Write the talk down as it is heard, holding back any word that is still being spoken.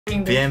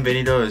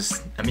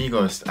Bienvenidos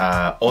amigos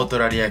a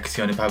otra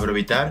reacción de Pabllo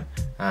Vittar.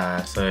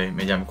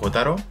 Me llamo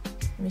Kotaro.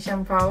 Me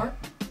llamo Paula.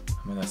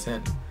 Vamos a hacer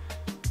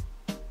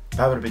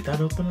Pabllo Vittar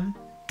otra vez.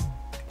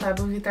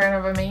 Pabllo Vittar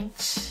novamente.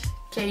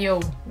 KO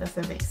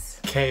dessa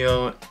vez.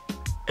 KO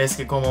es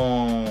que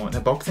como de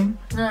boxing.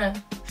 Ah,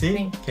 ¿Sí?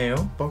 sim.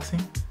 KO, boxing.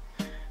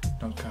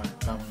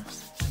 Knockout,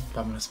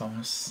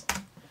 vámonos.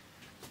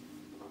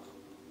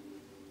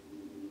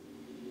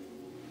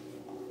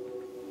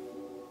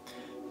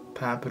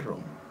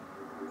 Pabllo.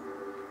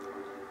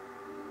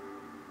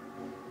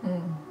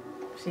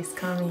 She's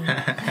coming.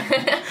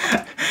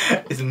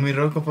 Es muy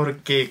rojo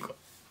porque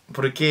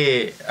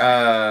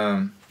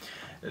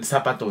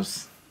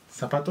zapatos,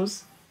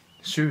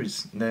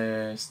 shoes,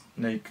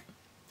 like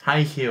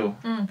high heel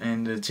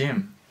in the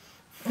gym.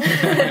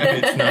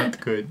 It's not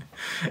good.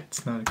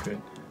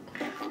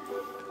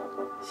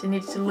 She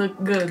needs to look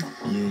good.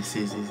 Yeah,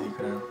 sí,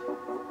 claro.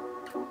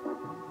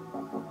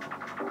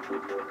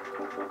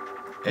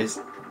 Es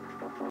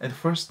el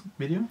first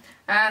video?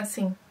 Ah,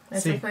 sim.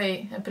 Essa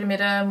foi a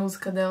primeira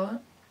música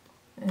dela.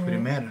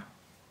 Primeira?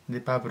 De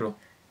Pabllo.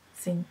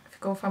 Sim,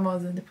 ficou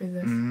famosa depois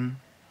dessa.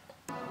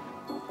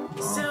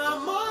 Seu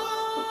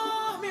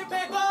amor me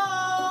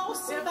pegou,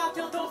 você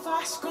bateu tão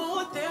forte com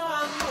o teu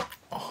amor.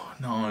 Oh,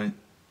 no.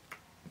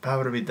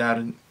 Pabllo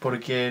Vittar,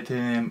 porque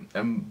tiene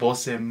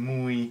voz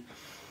muy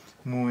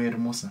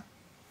hermosa.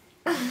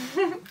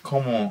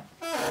 Como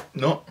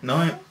no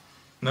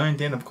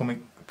entiendo como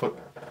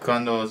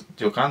cuando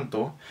yo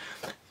canto.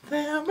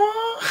 Te amo.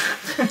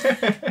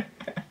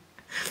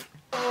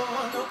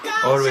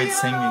 Always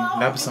singing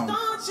love song.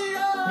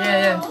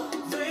 Yeah.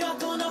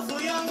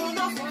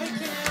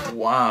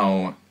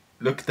 Wow,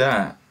 look at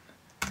that.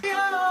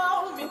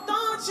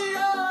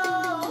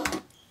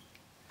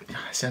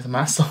 She has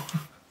muscle.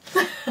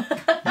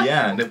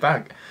 Yeah, the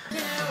back.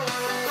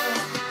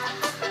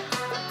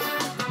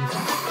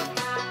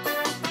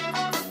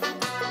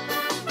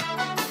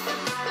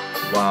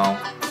 Wow.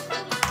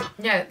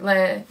 Yeah,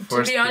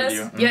 to be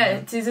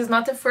honest, this is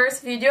not the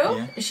first video.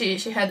 Yeah.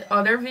 She had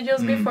other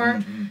videos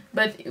before,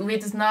 but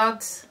it's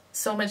not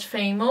so much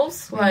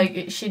famous.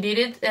 Like she did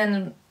it,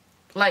 and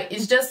like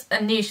it's just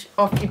a niche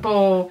of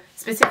people,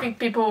 specific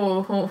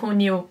people who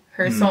knew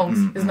her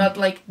songs. It's not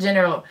like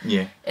general.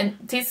 Yeah. And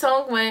this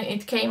song, when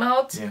it came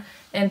out,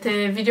 and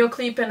the video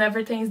clip and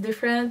everything is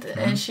different,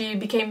 and she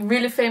became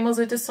really famous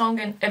with the song,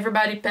 and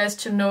everybody passed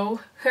to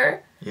know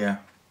her. Yeah.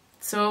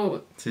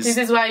 So this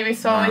is why we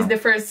saw is the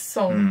first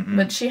song,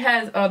 but she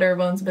has other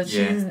ones, but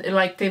she's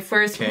like the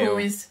first who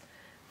is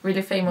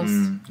really famous.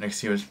 Like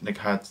she was like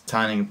had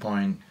turning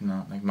point, you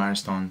know, like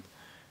milestone.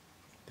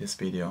 This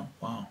video,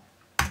 wow.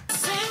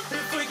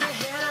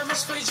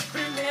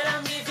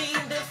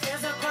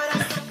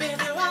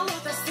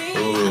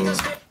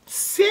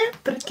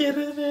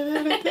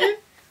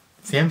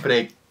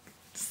 Siempre.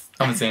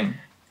 I'm saying,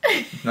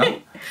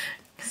 no?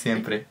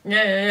 Siempre.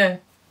 Yeah.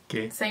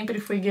 ¿Qué? Sempre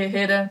fui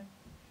guerreira.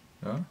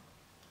 Oh?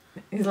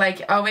 It's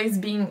like always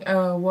being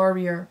a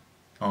warrior.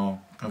 Oh,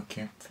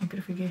 okay. Sempre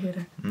fui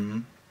guerreira.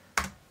 Oh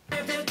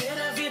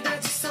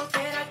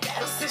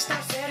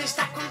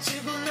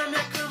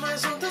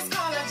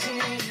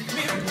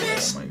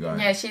my god.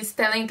 Yeah, she's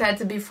telling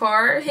that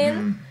before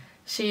him,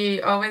 she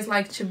always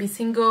liked to be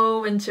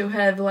single and to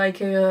have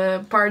like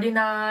party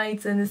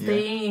nights and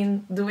staying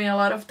and doing a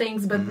lot of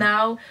things, but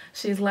now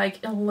she's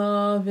like in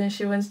love and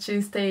she wants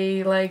to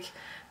stay like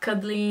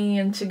cuddling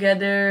and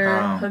together,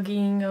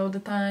 hugging all the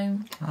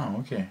time. Oh,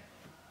 okay.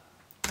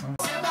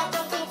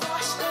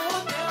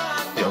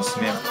 Dios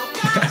mío.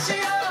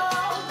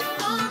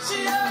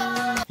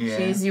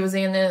 She's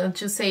using it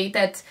to say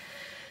that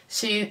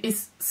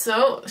she's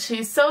so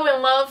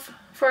in love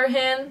for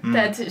him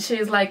that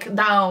she's like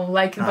down,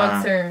 like a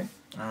boxer.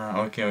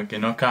 Okay.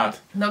 Knockout,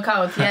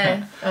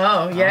 yeah.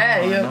 Oh,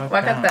 yeah, you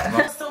wakata.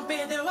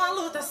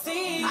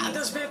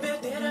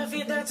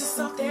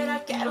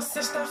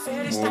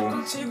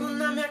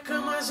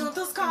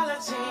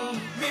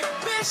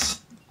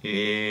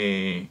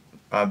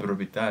 Pabllo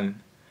Vittar.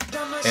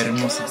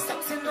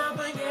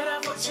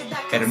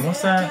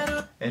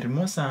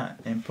 Hermosa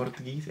en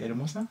portugués,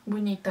 hermosa.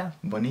 Bonita.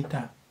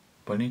 Bonita,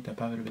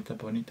 Pabllo Vittar,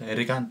 bonita,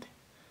 elegante.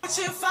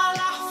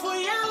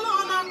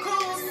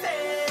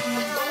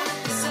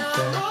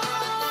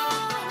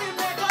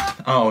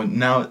 Oh,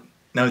 now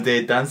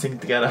they're dancing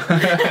together.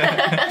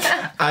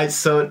 I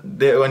saw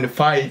they on the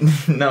fight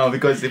now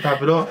because the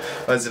Pabllo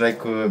was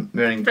like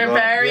wearing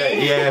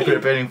preparing. Yeah,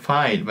 preparing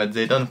fight, but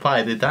they don't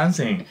fight, they're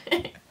dancing.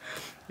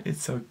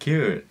 It's so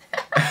cute.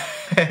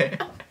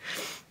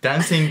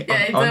 Dancing.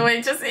 Yeah, it's a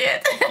way to see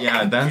it.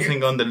 Yeah,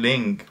 dancing on the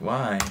link.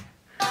 Why?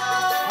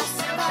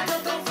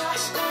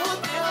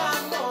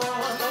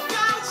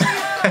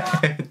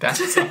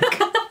 Dancing.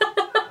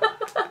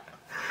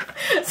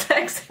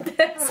 Sexy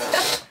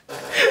dance.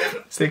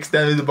 Six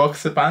down with the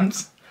boxer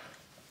pants.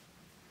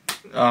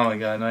 Oh my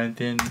god,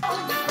 19.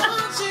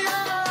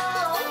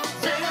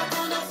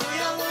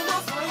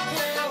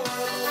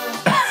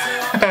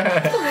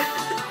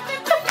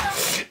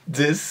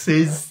 This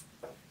is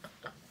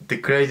the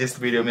craziest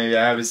video maybe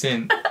I ever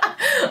seen.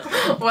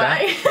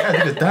 Why?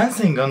 They're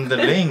dancing on the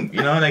ring,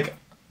 you know, like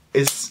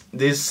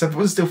they're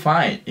supposed to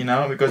fight, you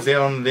know, because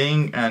they're on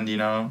ring and you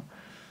know.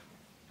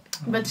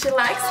 But she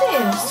likes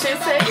him. She's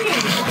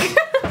singing.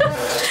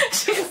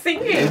 She's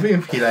singing. Maybe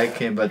if he like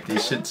him, but they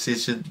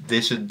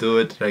should do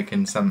it like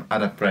in some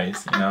other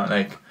place, you know,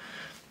 like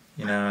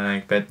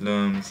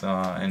bedrooms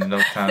or in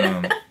locker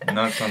room,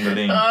 not on the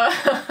ring.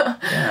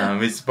 Yeah,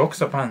 with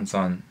boxer pants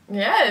on.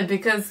 Yeah,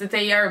 because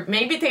they are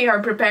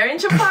preparing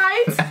to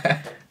fight,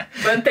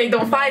 but they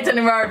don't fight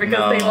anymore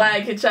because they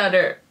like each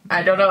other.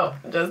 I don't know.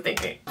 Just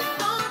thinking.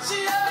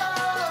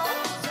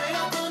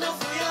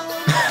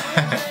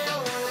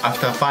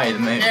 After fight,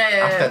 maybe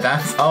after Yeah.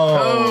 dance.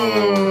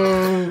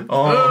 Oh.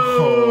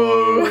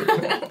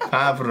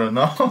 Pablo,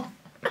 no.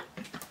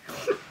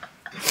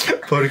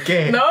 ¿Por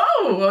qué? No.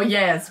 Oh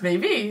yes,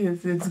 maybe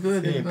it's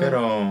good. Sí,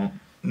 pero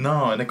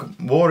no, like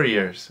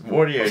warrior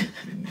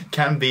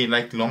can be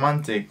like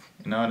romantic,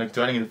 you know, like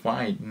during the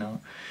fight, you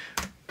know.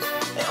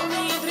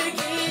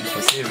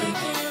 Impossible.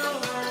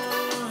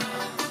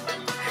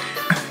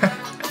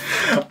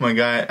 Oh my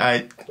God,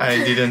 I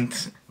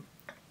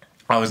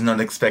was not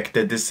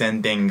expected these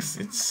endings.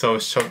 It's so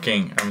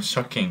shocking. I'm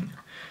shocking.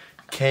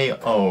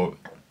 KO.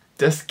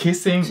 Just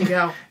kissing.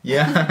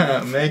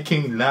 Yeah,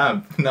 making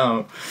love.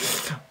 No.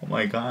 Oh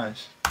my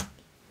gosh.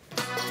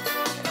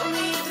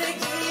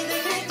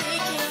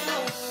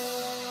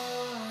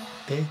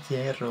 Te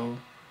quiero.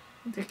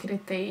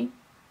 Decretei.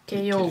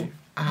 KO.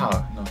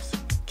 Ah, no.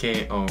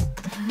 KO.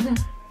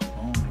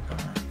 Oh my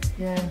God.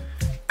 Yeah.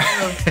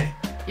 So,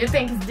 you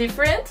think it's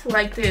different?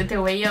 Like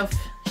the way of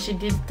she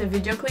did the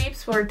video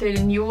clips for the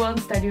new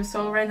ones that you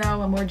saw right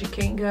now, Amor de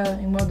Kenga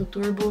in modo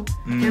turbo.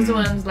 These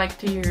ones like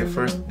 2 years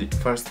ago. The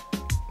first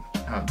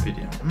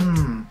video.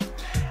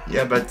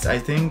 Yeah, but I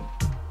think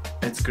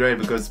it's great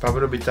because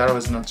Pabllo Vittar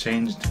was not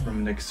changed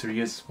from like 4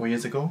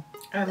 years ago.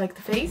 Like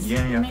the face?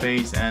 Yeah,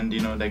 face and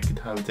you know like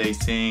how they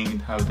sing,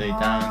 how they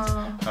dance,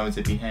 how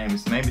they behave.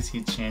 Maybe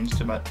she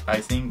changed, but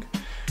I think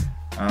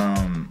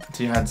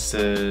she had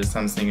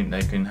something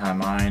like in her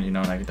mind, you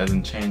know, like it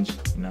doesn't change,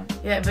 you know.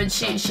 Yeah, but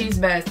she's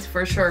best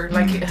for sure.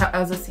 Like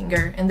as a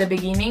singer in the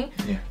beginning,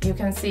 you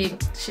can see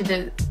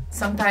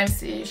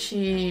sometimes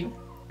she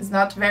is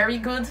not very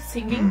good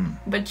singing,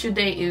 but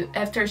today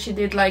after she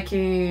did like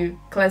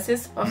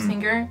classes of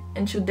singer,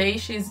 and today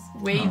she's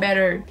way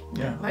better.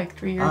 Yeah, like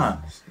 3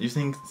 years. You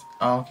think?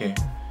 Oh, okay.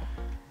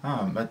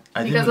 But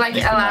I because like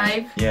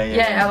Alive,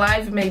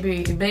 Alive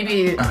maybe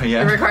the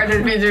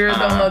recorded video you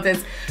don't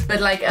notice, but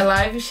like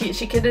Alive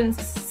she couldn't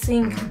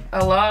sing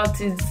a lot.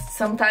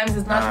 Sometimes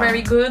it's not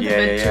very good,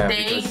 but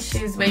today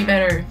she's way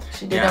better.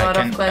 She did a lot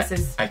of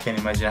classes. I can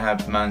imagine I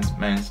have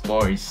man's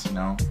voice, you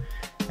know.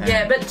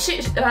 Yeah, but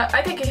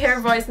I think her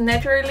voice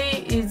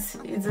naturally is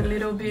a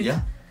little bit. Yeah.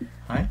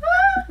 Right.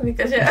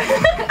 Because she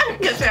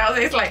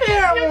always like.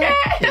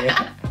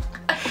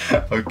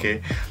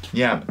 Okay.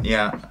 Yeah.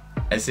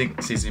 I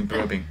think she's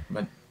improving,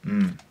 but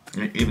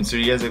even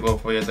 3 years ago,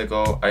 4 years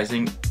ago, I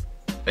think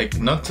like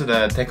not to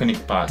the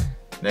technique part.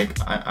 Like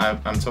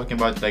I'm talking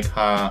about like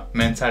her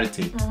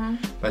mentality,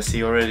 but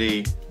she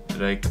already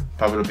like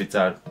Pabllo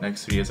Vittar like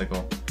 3 years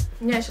ago.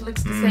 Yeah, she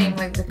looks the same,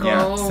 like the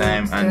clothes,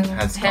 same, and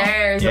has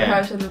hair,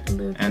 how she looks,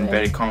 and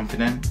very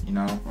confident, you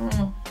know.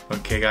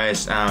 Okay,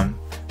 guys,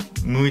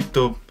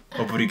 muito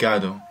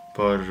obrigado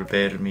por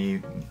ver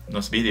mis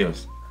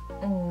videos.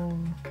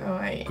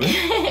 Kawaii.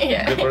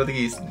 De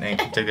português, né?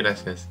 Muchas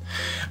gracias.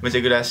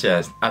 Muchas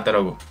gracias. Hasta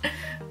luego.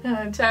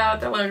 Tchau,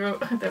 até logo.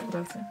 Até a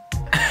próxima.